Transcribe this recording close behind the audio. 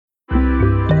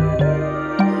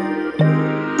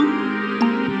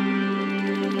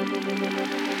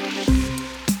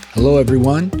Hello,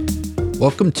 everyone.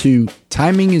 Welcome to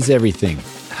Timing is Everything,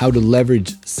 how to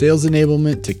leverage sales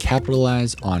enablement to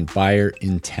capitalize on buyer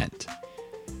intent.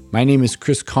 My name is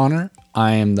Chris Connor.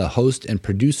 I am the host and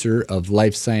producer of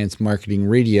Life Science Marketing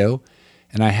Radio,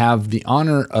 and I have the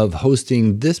honor of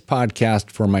hosting this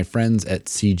podcast for my friends at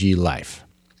CG Life.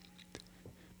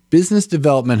 Business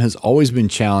development has always been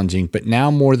challenging, but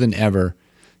now more than ever,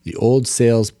 the old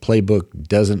sales playbook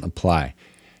doesn't apply.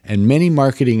 And many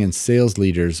marketing and sales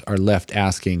leaders are left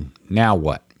asking, now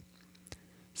what?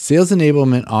 Sales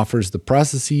enablement offers the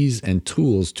processes and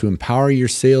tools to empower your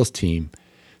sales team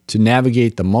to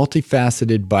navigate the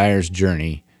multifaceted buyer's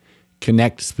journey,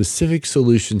 connect specific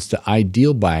solutions to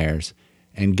ideal buyers,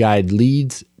 and guide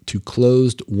leads to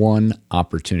closed-won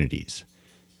opportunities.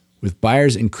 With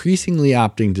buyers increasingly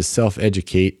opting to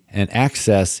self-educate and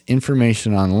access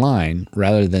information online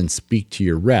rather than speak to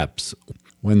your reps,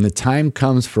 when the time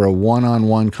comes for a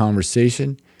one-on-one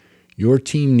conversation, your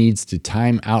team needs to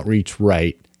time outreach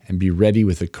right and be ready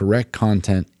with the correct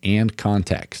content and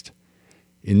context.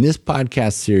 In this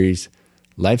podcast series,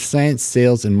 life science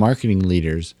sales and marketing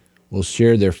leaders will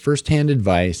share their firsthand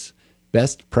advice,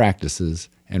 best practices,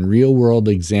 and real-world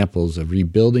examples of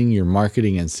rebuilding your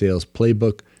marketing and sales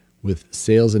playbook with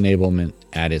sales enablement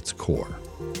at its core.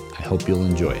 I hope you'll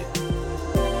enjoy it.